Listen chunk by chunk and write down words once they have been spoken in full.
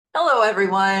Hello,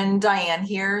 everyone. Diane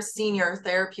here, Senior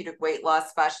Therapeutic Weight Loss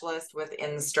Specialist with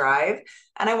InStrive.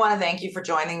 And I want to thank you for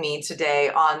joining me today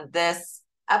on this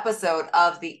episode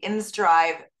of the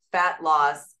InStrive Fat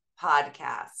Loss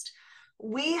Podcast.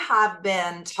 We have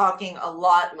been talking a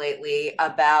lot lately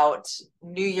about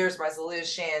New Year's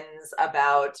resolutions,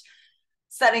 about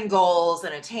setting goals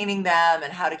and attaining them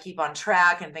and how to keep on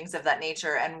track and things of that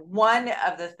nature. And one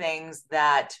of the things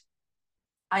that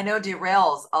I know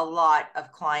derails a lot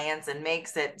of clients and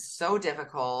makes it so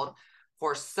difficult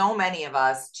for so many of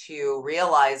us to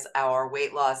realize our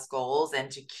weight loss goals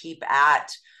and to keep at,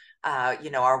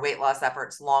 our weight loss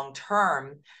efforts long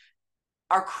term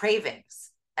are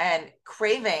cravings. And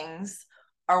cravings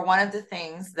are one of the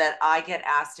things that I get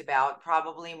asked about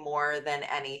probably more than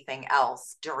anything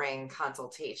else during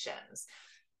consultations.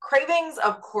 Cravings,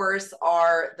 of course,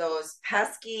 are those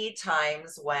pesky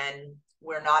times when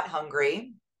we're not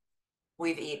hungry.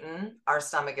 We've eaten, our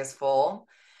stomach is full,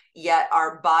 yet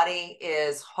our body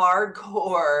is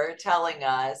hardcore telling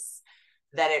us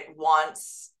that it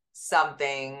wants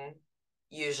something,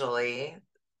 usually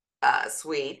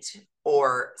sweet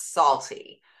or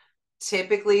salty.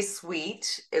 Typically,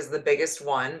 sweet is the biggest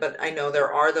one, but I know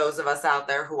there are those of us out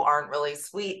there who aren't really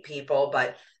sweet people,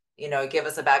 but give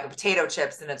us a bag of potato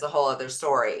chips and it's a whole other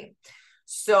story.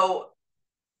 So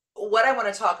what I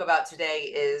want to talk about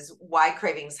today is why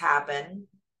cravings happen,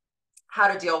 how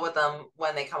to deal with them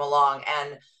when they come along,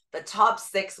 and the top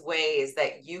 6 ways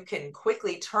that you can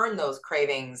quickly turn those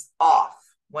cravings off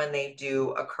when they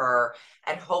do occur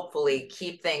and hopefully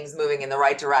keep things moving in the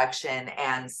right direction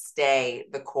and stay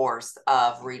the course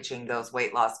of reaching those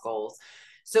weight loss goals.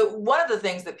 So one of the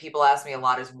things that people ask me a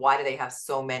lot is, why do they have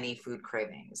so many food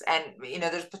cravings? And,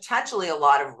 there's potentially a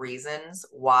lot of reasons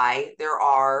why there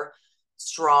are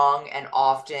strong and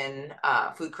often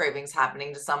food cravings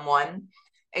happening to someone.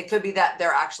 It could be that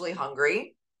they're actually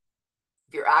hungry.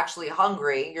 If you're actually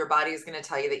hungry, your body is going to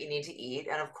tell you that you need to eat.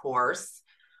 And of course,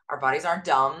 our bodies aren't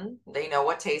dumb. They know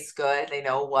what tastes good. They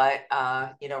know what,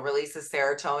 releases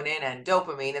serotonin and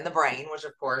dopamine in the brain, which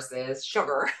of course is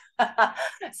sugar.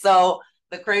 So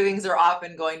the cravings are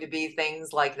often going to be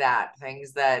things like that,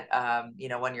 things that,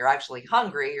 when you're actually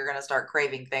hungry, you're going to start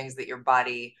craving things that your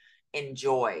body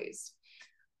enjoys.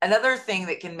 Another thing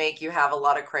that can make you have a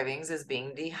lot of cravings is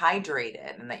being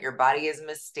dehydrated, and that your body is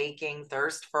mistaking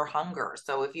thirst for hunger.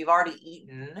 So if you've already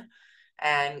eaten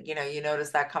and, you notice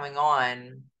that coming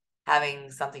on, having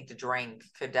something to drink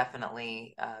could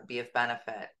definitely be of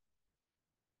benefit.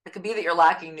 It could be that you're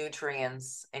lacking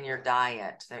nutrients in your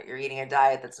diet, that you're eating a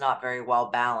diet that's not very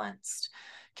well balanced.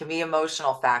 It can be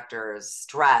emotional factors,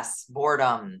 stress,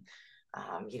 boredom,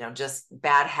 just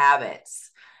bad habits.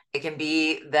 It can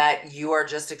be that you are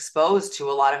just exposed to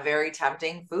a lot of very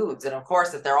tempting foods. And of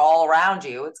course, if they're all around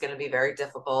you, it's going to be very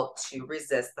difficult to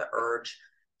resist the urge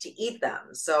to eat them.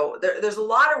 So there's a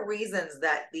lot of reasons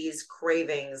that these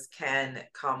cravings can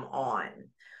come on.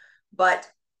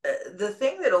 But the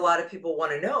thing that a lot of people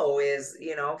want to know is,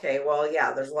 okay, well,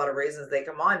 yeah, there's a lot of reasons they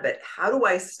come on, but how do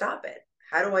I stop it?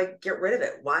 How do I get rid of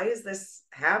it? Why is this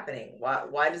happening?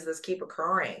 Why does this keep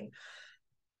occurring?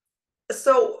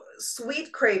 So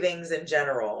sweet cravings in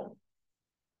general,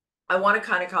 I want to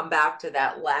kind of come back to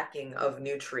that lacking of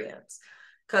nutrients,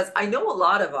 because I know a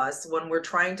lot of us, when we're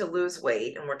trying to lose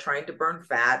weight and we're trying to burn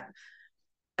fat,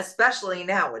 especially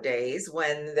nowadays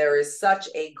when there is such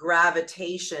a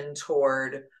gravitation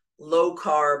toward low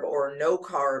carb or no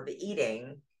carb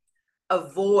eating,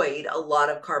 avoid a lot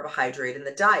of carbohydrate in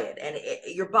the diet. And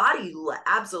your body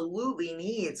absolutely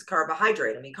needs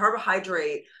carbohydrate. I mean,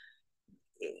 carbohydrate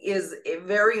is a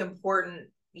very important,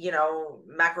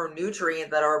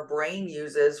 macronutrient that our brain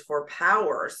uses for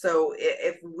power. So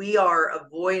if we are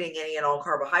avoiding any and all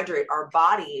carbohydrate, our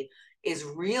body is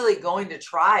really going to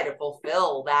try to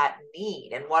fulfill that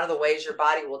need. And one of the ways your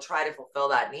body will try to fulfill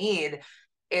that need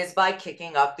is by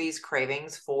kicking up these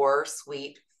cravings for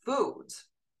sweet foods.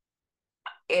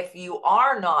 If you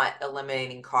are not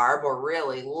eliminating carb or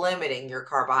really limiting your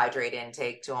carbohydrate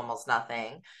intake to almost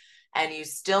nothing, and you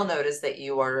still notice that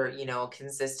you are,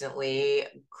 consistently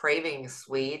craving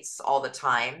sweets all the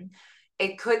time,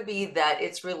 it could be that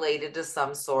it's related to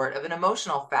some sort of an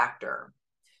emotional factor.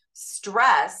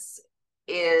 Stress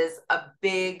is a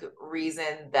big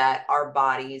reason that our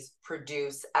bodies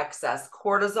produce excess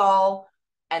cortisol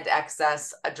and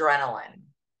excess adrenaline.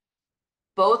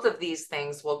 Both of these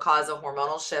things will cause a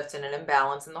hormonal shift and an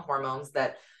imbalance in the hormones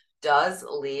that does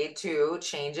lead to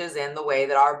changes in the way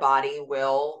that our body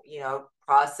will,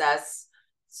 process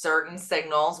certain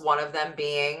signals, one of them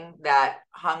being that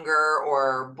hunger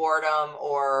or boredom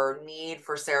or need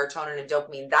for serotonin and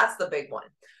dopamine. That's the big one.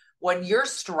 When you're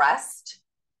stressed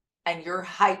and you're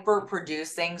hyper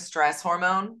producing stress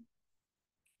hormone,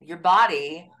 your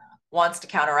body wants to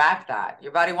counteract that.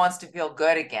 Your body wants to feel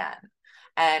good again.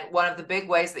 And one of the big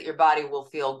ways that your body will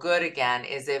feel good again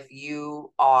is if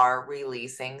you are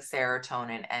releasing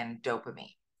serotonin and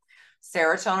dopamine.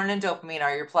 Serotonin and dopamine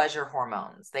are your pleasure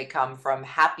hormones. They come from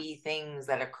happy things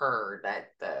that occur, that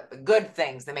the good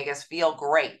things that make us feel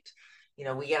great. You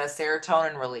know, we get a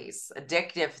serotonin release.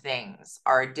 Addictive things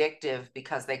are addictive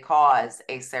because they cause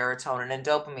a serotonin and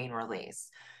dopamine release.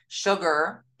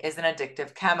 Sugar is an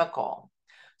addictive chemical.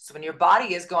 So when your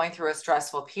body is going through a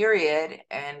stressful period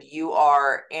and you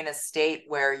are in a state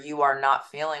where you are not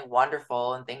feeling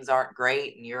wonderful and things aren't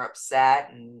great and you're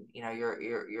upset and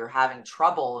you're having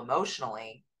trouble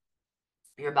emotionally,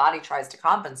 your body tries to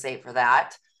compensate for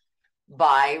that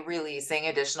by releasing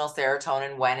additional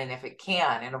serotonin when and if it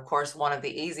can. And of course, one of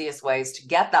the easiest ways to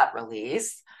get that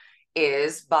release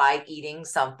is by eating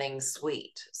something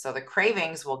sweet. So the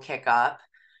cravings will kick up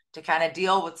to kind of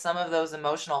deal with some of those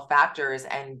emotional factors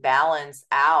and balance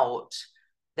out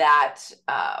that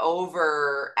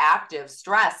overactive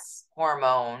stress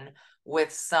hormone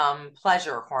with some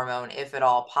pleasure hormone, if at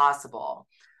all possible.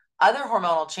 Other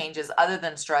hormonal changes other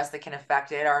than stress that can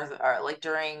affect it are like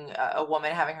during a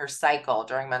woman having her cycle,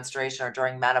 during menstruation, or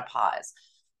during menopause.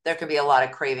 There could be a lot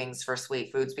of cravings for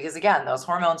sweet foods because, again, those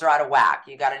hormones are out of whack.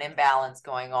 You got an imbalance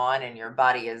going on and your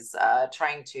body is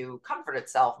trying to comfort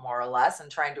itself more or less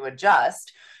and trying to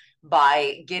adjust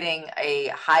by getting a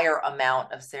higher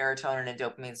amount of serotonin and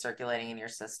dopamine circulating in your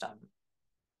system.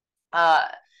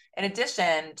 In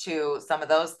addition to some of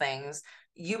those things,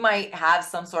 you might have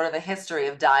some sort of a history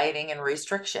of dieting and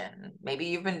restriction. Maybe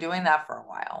you've been doing that for a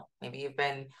while. Maybe you've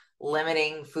been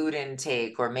limiting food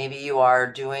intake, or maybe you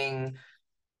are doing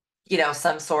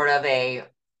some sort of a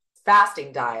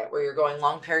fasting diet where you're going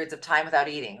long periods of time without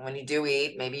eating. When you do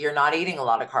eat, maybe you're not eating a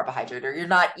lot of carbohydrate, or you're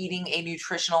not eating a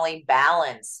nutritionally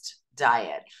balanced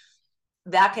diet.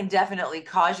 That can definitely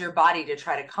cause your body to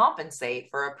try to compensate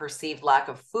for a perceived lack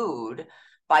of food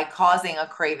by causing a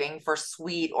craving for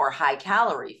sweet or high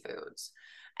calorie foods.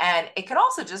 And it could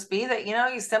also just be that,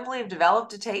 you simply have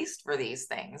developed a taste for these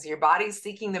things. Your body's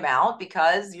seeking them out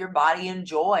because your body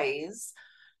enjoys,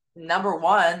 number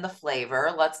one, the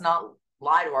flavor. Let's not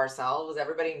lie to ourselves.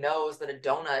 Everybody knows that a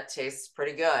donut tastes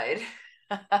pretty good.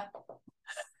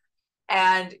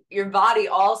 And your body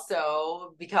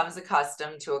also becomes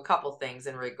accustomed to a couple things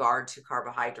in regard to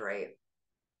carbohydrate.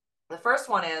 The first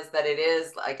one is that it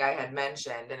is, like I had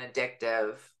mentioned, an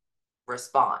addictive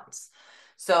response.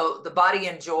 So the body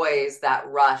enjoys that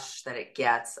rush that it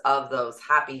gets of those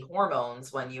happy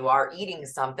hormones when you are eating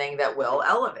something that will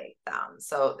elevate them.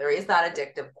 So there is that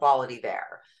addictive quality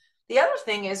there. The other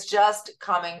thing is just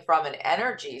coming from an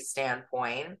energy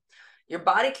standpoint. Your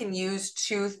body can use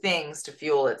two things to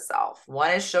fuel itself.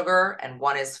 One is sugar and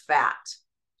one is fat.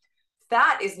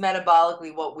 Fat is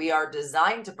metabolically what we are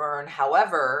designed to burn.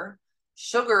 However,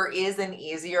 sugar is an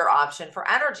easier option for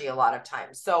energy a lot of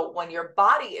times. So when your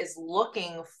body is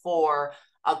looking for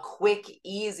a quick,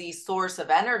 easy source of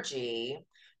energy,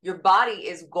 your body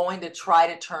is going to try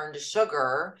to turn to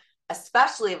sugar,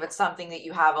 especially if it's something that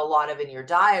you have a lot of in your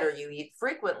diet or you eat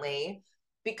frequently,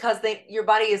 because your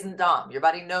body isn't dumb. Your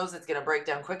body knows it's going to break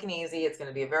down quick and easy. It's going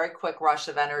to be a very quick rush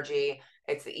of energy.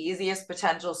 It's the easiest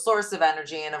potential source of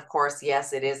energy. And of course,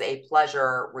 yes, it is a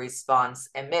pleasure response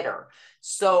emitter.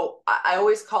 So I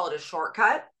always call it a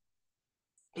shortcut.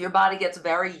 Your body gets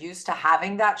very used to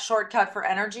having that shortcut for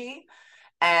energy.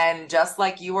 And just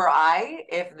like you or I,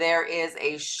 if there is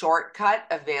a shortcut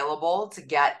available to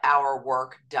get our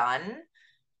work done,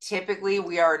 typically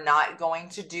we are not going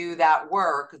to do that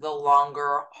work the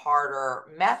longer, harder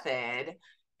method.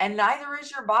 And neither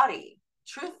is your body.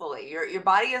 Truthfully, your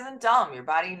body isn't dumb. Your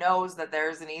body knows that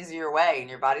there's an easier way, and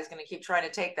your body's going to keep trying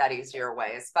to take that easier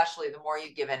way, especially the more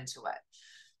you give into it.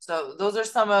 So those are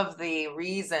some of the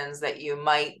reasons that you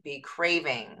might be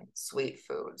craving sweet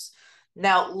foods.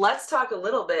 Now, let's talk a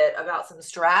little bit about some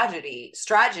strategies,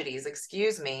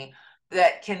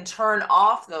 that can turn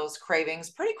off those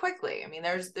cravings pretty quickly. I mean,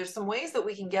 there's some ways that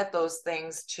we can get those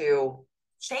things to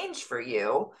change for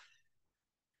you,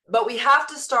 but we have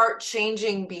to start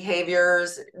changing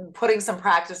behaviors, putting some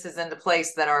practices into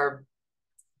place that are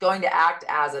going to act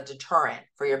as a deterrent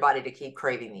for your body to keep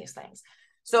craving these things.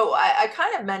 So I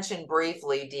kind of mentioned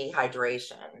briefly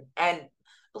dehydration, and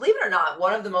believe it or not,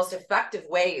 one of the most effective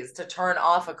ways to turn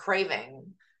off a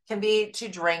craving can be to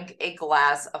drink a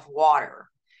glass of water,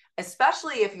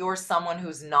 especially if you're someone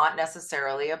who's not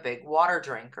necessarily a big water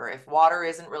drinker. If water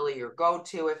isn't really your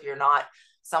go-to, if you're not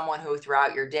someone who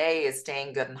throughout your day is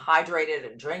staying good and hydrated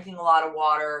and drinking a lot of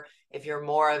water, if you're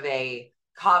more of a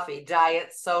coffee,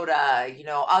 diet, soda,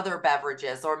 other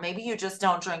beverages, or maybe you just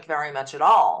don't drink very much at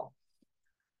all,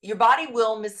 your body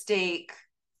will mistake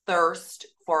thirst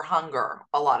for hunger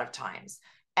a lot of times.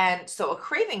 And so a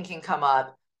craving can come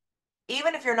up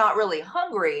even if you're not really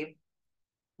hungry,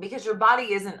 because your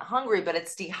body isn't hungry, but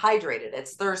it's dehydrated,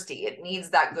 it's thirsty, it needs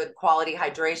that good quality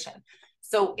hydration.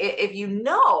 So if you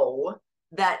know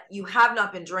that you have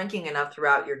not been drinking enough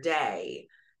throughout your day,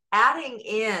 adding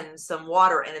in some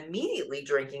water and immediately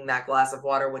drinking that glass of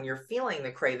water when you're feeling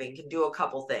the craving can do a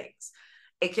couple things.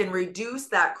 It can reduce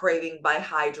that craving by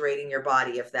hydrating your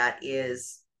body if that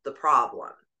is the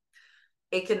problem.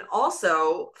 It can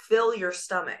also fill your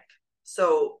stomach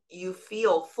so you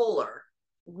feel fuller.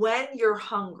 When you're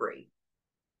hungry,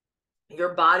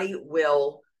 your body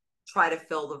will try to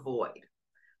fill the void.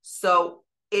 So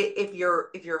if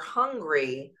you're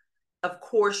hungry, of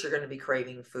course you're going to be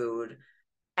craving food.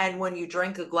 And when you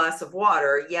drink a glass of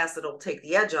water, yes, it'll take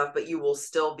the edge off, but you will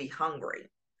still be hungry.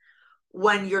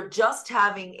 When you're just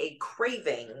having a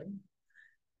craving,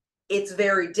 it's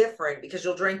very different because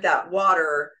you'll drink that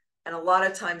water and a lot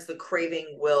of times the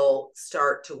craving will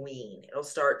start to wean. It'll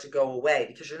start to go away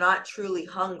because you're not truly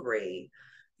hungry.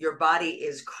 Your body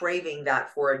is craving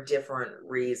that for a different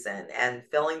reason. And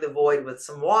filling the void with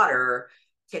some water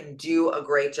can do a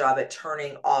great job at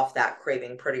turning off that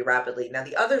craving pretty rapidly. Now,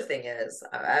 the other thing is,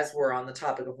 as we're on the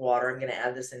topic of water, I'm going to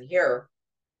add this in here.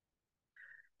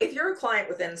 If you're a client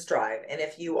within Strive, and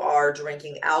if you are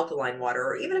drinking alkaline water,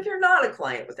 or even if you're not a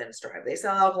client within Strive, they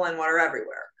sell alkaline water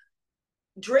everywhere.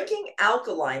 Drinking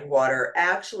alkaline water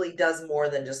actually does more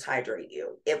than just hydrate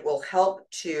you. It will help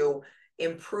to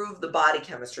improve the body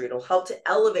chemistry. It'll help to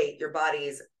elevate your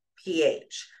body's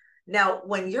pH. Now,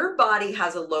 when your body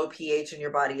has a low pH and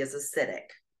your body is acidic,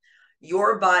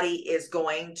 your body is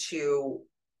going to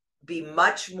be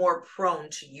much more prone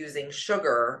to using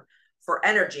sugar for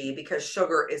energy because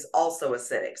sugar is also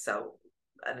acidic. So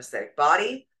an acidic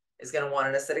body is going to want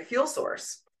an acidic fuel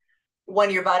source.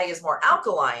 When your body is more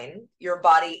alkaline, your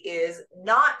body is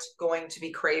not going to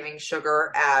be craving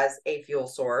sugar as a fuel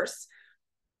source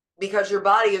because your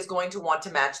body is going to want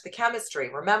to match the chemistry.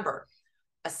 Remember,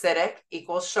 acidic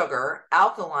equals sugar,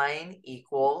 alkaline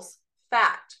equals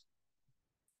fat.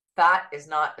 Fat is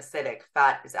not acidic,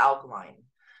 fat is alkaline.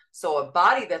 So a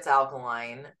body that's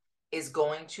alkaline is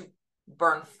going to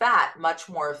burn fat much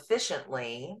more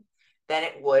efficiently than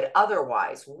it would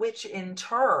otherwise, which in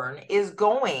turn is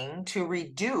going to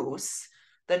reduce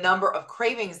the number of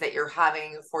cravings that you're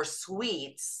having for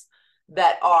sweets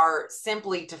that are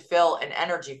simply to fill an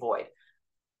energy void.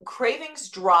 Cravings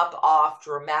drop off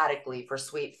dramatically for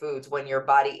sweet foods when your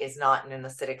body is not in an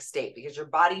acidic state because your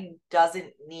body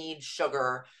doesn't need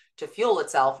sugar to fuel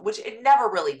itself, which it never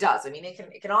really does. I mean,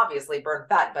 it can obviously burn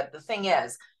fat, but the thing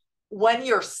is, when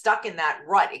you're stuck in that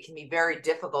rut, it can be very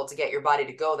difficult to get your body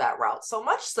to go that route. So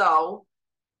much so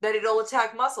that it'll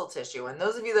attack muscle tissue. And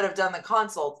those of you that have done the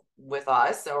consult with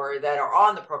us or that are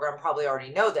on the program probably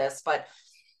already know this, but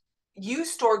you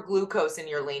store glucose in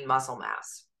your lean muscle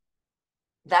mass.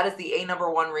 That is the number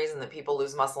one reason that people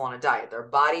lose muscle on a diet. Their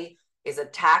body is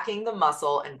attacking the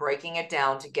muscle and breaking it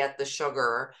down to get the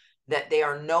sugar that they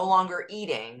are no longer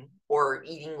eating or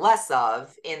eating less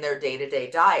of in their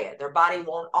day-to-day diet. Their body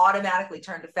won't automatically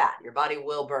turn to fat. Your body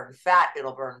will burn fat,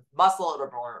 it'll burn muscle, it'll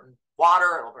burn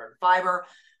water, it'll burn fiber.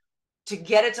 To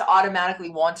get it to automatically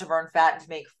want to burn fat and to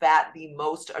make fat the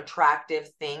most attractive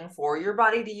thing for your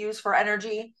body to use for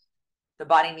energy, the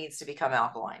body needs to become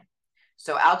alkaline.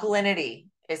 So alkalinity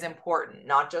is important,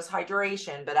 not just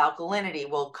hydration, but alkalinity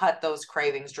will cut those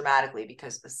cravings dramatically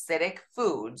because acidic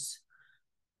foods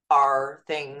are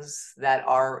things that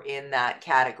are in that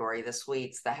category, the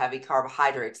sweets, the heavy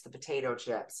carbohydrates, the potato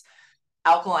chips.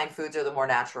 Alkaline foods are the more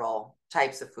natural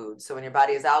types of foods. So when your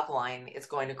body is alkaline, it's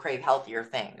going to crave healthier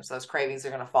things. Those cravings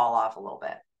are going to fall off a little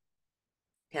bit.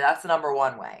 Okay, that's the number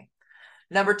one way.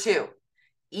 Number two,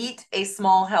 eat a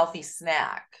small healthy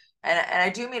snack. And I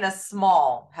do mean a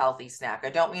small healthy snack. I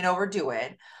don't mean overdo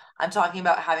it. I'm talking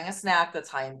about having a snack that's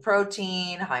high in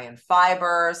protein, high in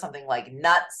fiber, something like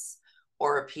nuts,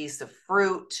 or a piece of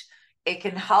fruit. It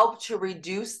can help to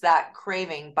reduce that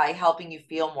craving by helping you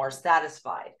feel more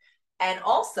satisfied. And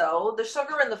also, the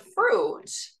sugar in the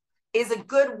fruit is a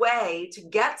good way to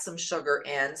get some sugar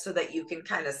in so that you can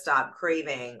kind of stop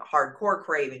craving, hardcore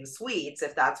craving sweets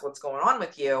if that's what's going on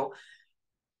with you.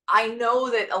 I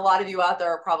know that a lot of you out there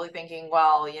are probably thinking,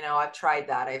 well, I've tried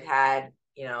that. I've had,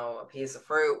 a piece of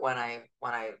fruit when I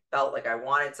felt like I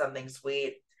wanted something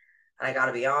sweet. And I got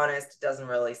to be honest, it doesn't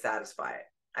really satisfy it.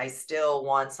 I still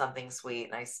want something sweet,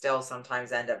 and I still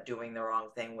sometimes end up doing the wrong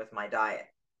thing with my diet.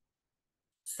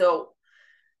 So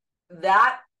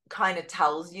that kind of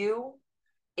tells you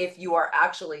if you are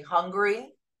actually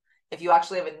hungry, if you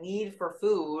actually have a need for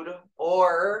food,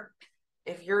 or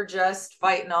if you're just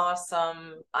fighting off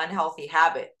some unhealthy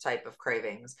habit type of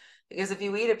cravings. Because if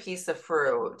you eat a piece of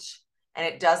fruit and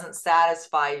it doesn't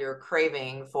satisfy your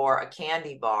craving for a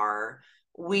candy bar,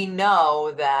 we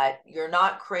know that you're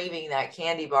not craving that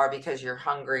candy bar because you're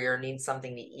hungry or need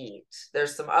something to eat.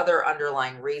 There's some other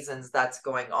underlying reasons that's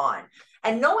going on.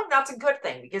 And knowing that's a good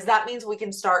thing, because that means we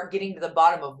can start getting to the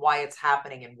bottom of why it's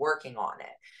happening and working on it.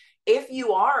 If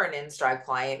you are an InStrive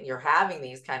client and you're having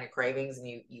these kind of cravings and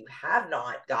you have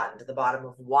not gotten to the bottom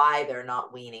of why they're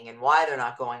not weaning and why they're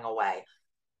not going away,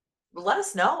 let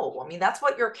us know. I mean, that's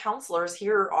what your counselors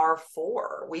here are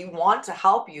for. We want to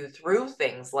help you through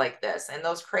things like this. And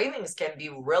those cravings can be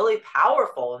really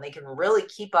powerful, and they can really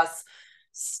keep us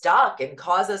stuck and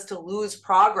cause us to lose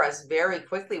progress very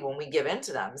quickly when we give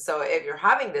into them. So if you're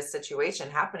having this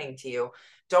situation happening to you,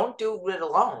 don't do it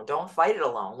alone. Don't fight it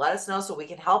alone. Let us know so we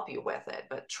can help you with it.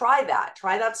 But try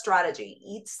that strategy.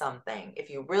 Eat something. If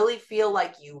you really feel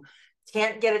like you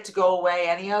can't get it to go away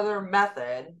any other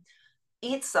method,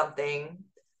 eat something,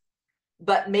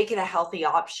 but make it a healthy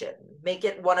option. Make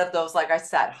it one of those, like I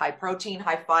said, high protein,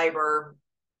 high fiber,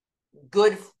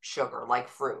 good sugar like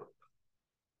fruit.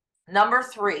 Number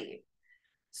 3,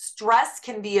 stress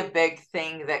can be a big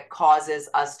thing that causes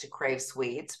us to crave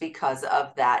sweets because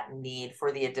of that need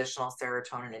for the additional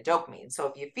serotonin and dopamine. So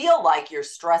if you feel like you're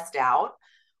stressed out,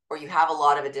 or you have a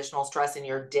lot of additional stress in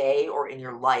your day or in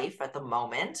your life at the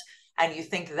moment, and you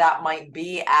think that might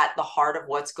be at the heart of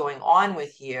what's going on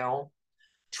with you,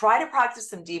 try to practice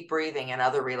some deep breathing and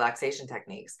other relaxation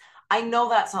techniques. I know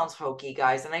that sounds hokey,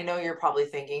 guys, and I know you're probably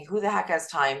thinking, who the heck has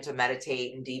time to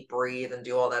meditate and deep breathe and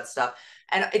do all that stuff?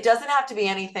 And it doesn't have to be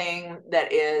anything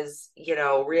that is,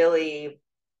 really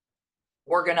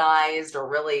organized or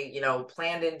really,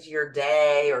 planned into your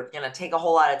day or going to take a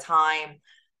whole lot of time.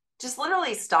 Just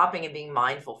literally stopping and being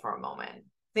mindful for a moment,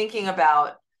 thinking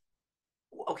about,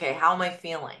 okay, how am I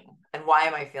feeling? And why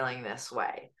am I feeling this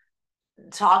way?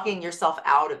 Talking yourself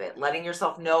out of it, letting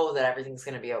yourself know that everything's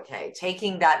going to be okay,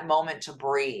 taking that moment to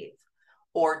breathe,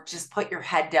 or just put your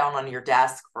head down on your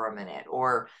desk for a minute,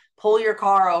 or pull your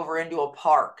car over into a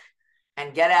park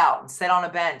and get out and sit on a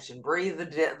bench and breathe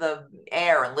the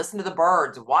air and listen to the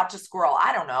birds, watch a squirrel.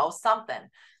 I don't know,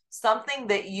 something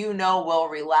that will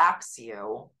relax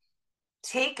you.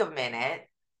 Take a minute,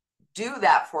 do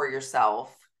that for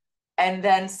yourself, and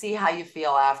then see how you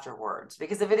feel afterwards.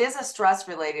 Because if it is a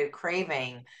stress-related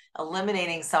craving,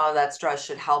 eliminating some of that stress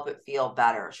should help it feel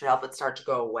better, should help it start to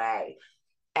go away.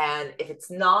 And if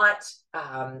it's not,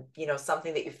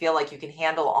 something that you feel like you can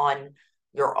handle on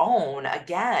your own,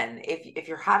 again, if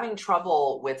you're having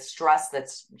trouble with stress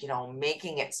that's,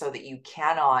 making it so that you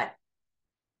cannot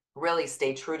really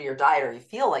stay true to your diet, or you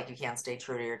feel like you can't stay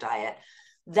true to your diet,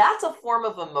 that's a form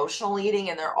of emotional eating.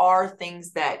 And there are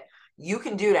things that you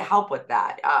can do to help with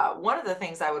that. One of the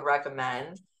things I would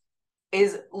recommend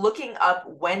is looking up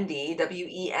Wendy,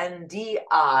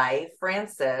 Wendi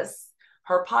Francis,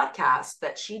 her podcast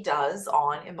that she does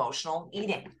on emotional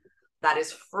eating. That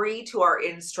is free to our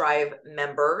InStrive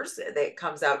members. It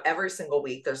comes out every single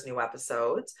week. There's new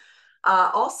episodes.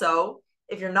 Also,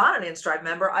 if you're not an InStrive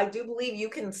member, I do believe you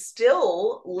can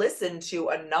still listen to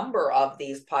a number of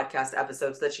these podcast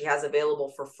episodes that she has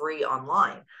available for free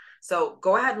online. So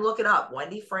go ahead and look it up.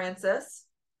 Wendi Francis.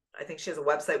 I think she has a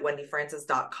website,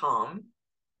 wendifrancis.com.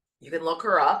 You can look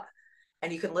her up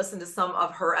and you can listen to some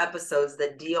of her episodes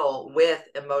that deal with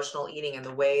emotional eating and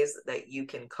the ways that you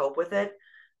can cope with it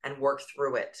and work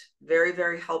through it. Very,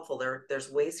 very helpful.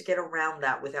 There's ways to get around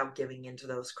that without giving into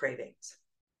those cravings.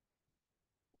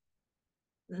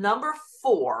 Number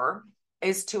 4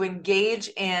 is to engage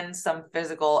in some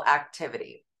physical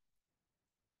activity.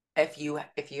 If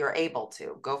you're able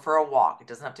to, go for a walk. It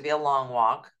doesn't have to be a long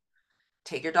walk.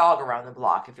 Take your dog around the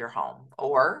block if you're home,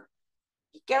 or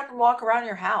get up and walk around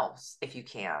your house if you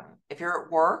can. If you're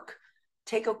at work,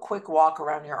 take a quick walk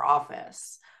around your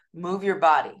office. Move your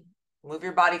body. Move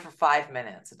your body for 5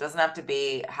 minutes. It doesn't have to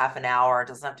be half an hour. It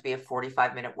doesn't have to be a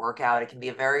 45-minute workout. It can be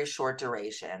a very short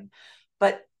duration.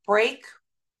 But break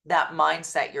that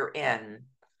mindset you're in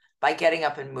by getting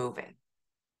up and moving.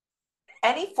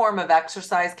 Any form of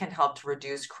exercise can help to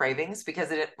reduce cravings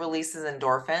because it releases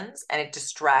endorphins and it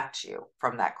distracts you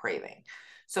from that craving.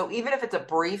 So even if it's a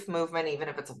brief movement, even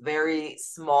if it's a very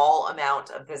small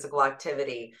amount of physical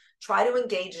activity, try to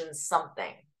engage in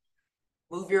something.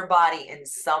 Move your body in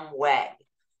some way.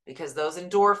 because those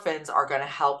endorphins are going to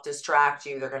help distract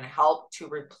you. They're going to help to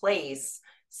replace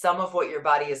some of what your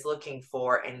body is looking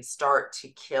for and start to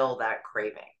kill that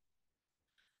craving.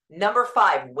 Number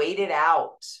 5, wait it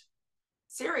out.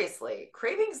 Seriously,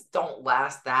 cravings don't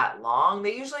last that long.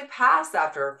 They usually pass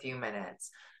after a few minutes.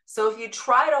 So if you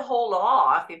try to hold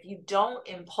off, if you don't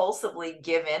impulsively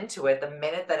give into it the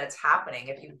minute that it's happening,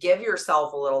 if you give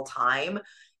yourself a little time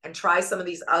and try some of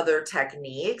these other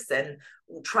techniques and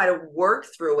try to work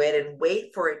through it and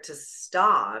wait for it to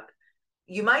stop,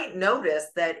 you might notice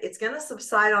that it's going to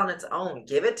subside on its own.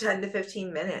 Give it 10 to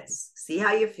 15 minutes. See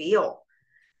how you feel.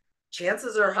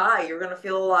 Chances are high you're going to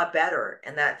feel a lot better.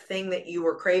 And that thing that you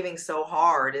were craving so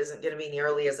hard isn't going to be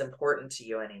nearly as important to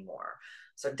you anymore.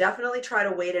 So definitely try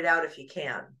to wait it out if you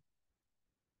can.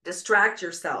 Distract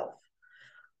yourself.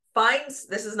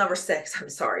 This is number 6, I'm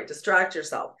sorry, distract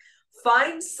yourself.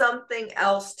 Find something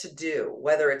else to do,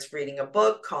 whether it's reading a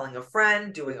book, calling a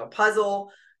friend, doing a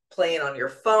puzzle, playing on your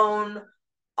phone,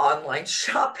 online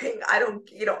shopping.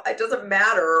 It doesn't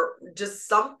matter, just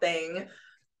something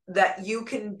that you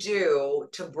can do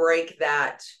to break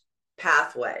that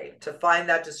pathway, to find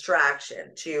that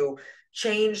distraction, to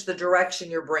change the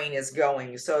direction your brain is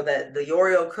going so that the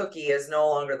Oreo cookie is no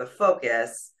longer the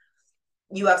focus.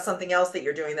 You have something else that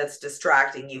you're doing that's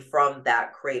distracting you from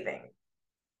that craving.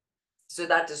 So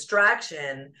that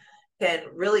distraction can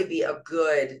really be a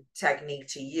good technique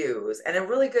to use and a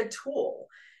really good tool.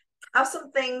 Have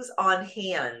some things on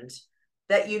hand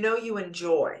that you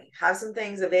enjoy. Have some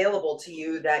things available to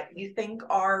you that you think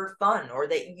are fun or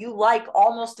that you like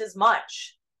almost as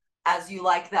much as you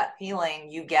like that feeling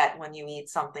you get when you eat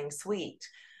something sweet.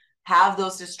 Have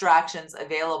those distractions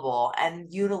available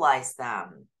and utilize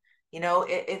them.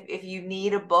 If you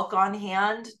need a book on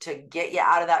hand to get you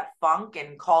out of that funk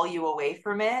and call you away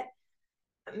from it,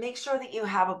 make sure that you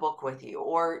have a book with you,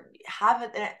 or have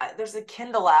it. There's a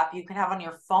Kindle app you can have on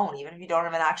your phone, even if you don't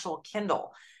have an actual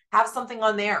Kindle. Have something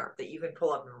on there that you can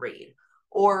pull up and read,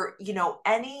 or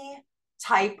any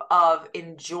type of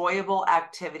enjoyable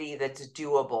activity that's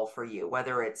doable for you,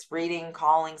 whether it's reading,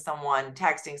 calling someone,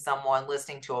 texting someone,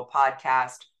 listening to a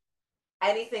podcast,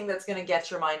 anything that's going to get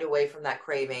your mind away from that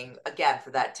craving, again,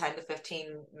 for that 10 to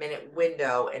 15-minute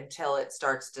window until it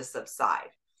starts to subside.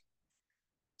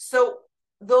 So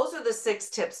those are the 6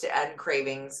 tips to end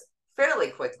cravings fairly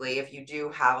quickly if you do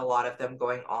have a lot of them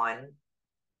going on.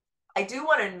 I do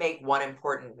want to make one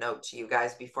important note to you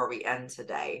guys before we end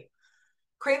today.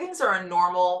 Cravings are a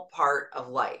normal part of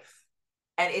life,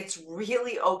 and it's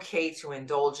really okay to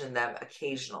indulge in them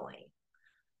occasionally.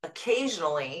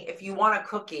 Occasionally, if you want a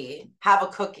cookie, have a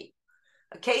cookie.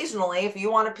 Occasionally, if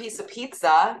you want a piece of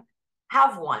pizza,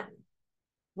 have one.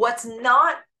 What's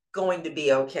not going to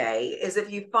be okay is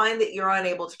if you find that you're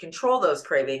unable to control those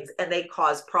cravings and they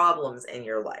cause problems in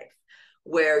your life,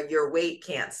 where your weight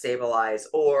can't stabilize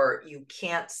or you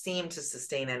can't seem to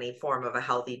sustain any form of a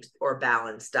healthy or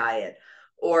balanced diet,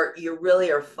 or you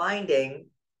really are finding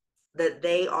that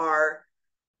they are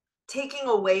taking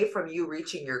away from you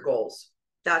reaching your goals.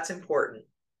 That's important.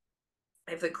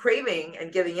 If the craving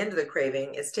and giving into the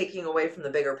craving is taking away from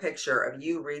the bigger picture of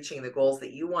you reaching the goals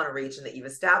that you want to reach and that you've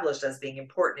established as being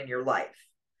important in your life,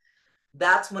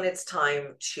 that's when it's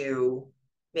time to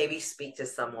maybe speak to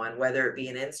someone, whether it be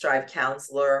an InStrive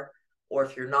counselor, or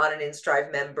if you're not an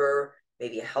InStrive member,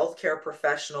 maybe a healthcare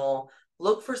professional.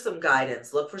 Look for some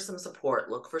guidance, look for some support,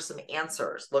 look for some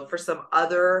answers, look for some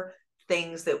other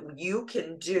things that you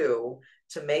can do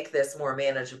to make this more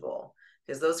manageable,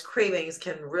 because those cravings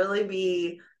can really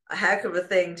be a heck of a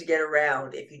thing to get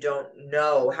around if you don't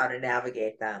know how to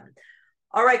navigate them.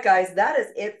 All right, guys, that is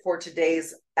it for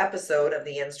today's episode of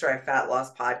the InStrive Fat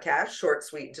Loss Podcast. Short,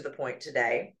 sweet, and to the point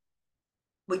today.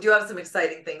 We do have some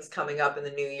exciting things coming up in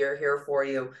the new year here for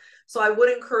you. So I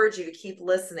would encourage you to keep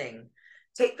listening.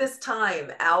 Take this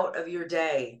time out of your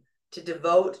day to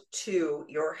devote to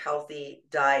your healthy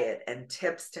diet and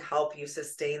tips to help you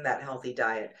sustain that healthy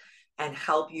diet and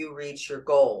help you reach your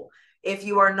goal. If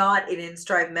you are not an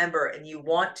InStrive member and you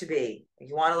want to be,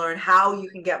 you want to learn how you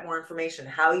can get more information,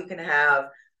 how you can have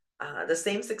the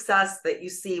same success that you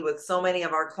see with so many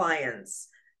of our clients,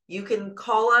 you can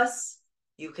call us,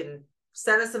 you can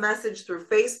send us a message through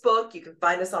Facebook, you can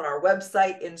find us on our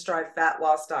website,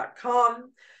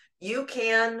 instrivefatloss.com. You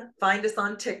can find us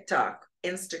on TikTok,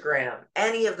 Instagram,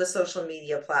 any of the social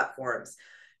media platforms.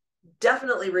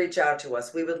 Definitely reach out to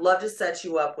us. We would love to set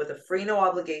you up with a free, no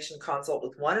obligation consult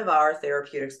with one of our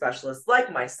therapeutic specialists,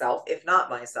 like myself, if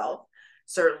not myself.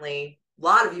 Certainly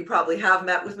lot of you probably have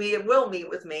met with me and will meet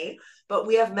with me, but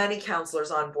we have many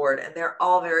counselors on board and they're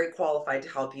all very qualified to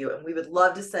help you. And we would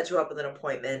love to set you up with an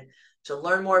appointment to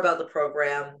learn more about the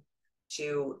program,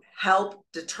 to help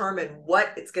determine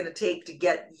what it's going to take to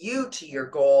get you to your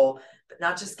goal, but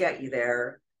not just get you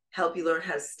there, help you learn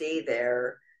how to stay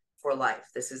there for life.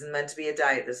 This isn't meant to be a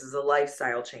diet. This is a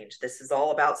lifestyle change. This is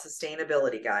all about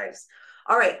sustainability, guys.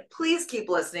 All right, please keep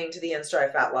listening to the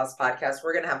InStrive Fat Loss Podcast.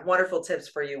 We're going to have wonderful tips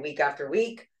for you week after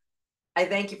week. I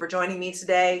thank you for joining me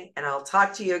today, and I'll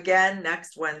talk to you again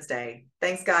next Wednesday.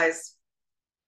 Thanks, guys.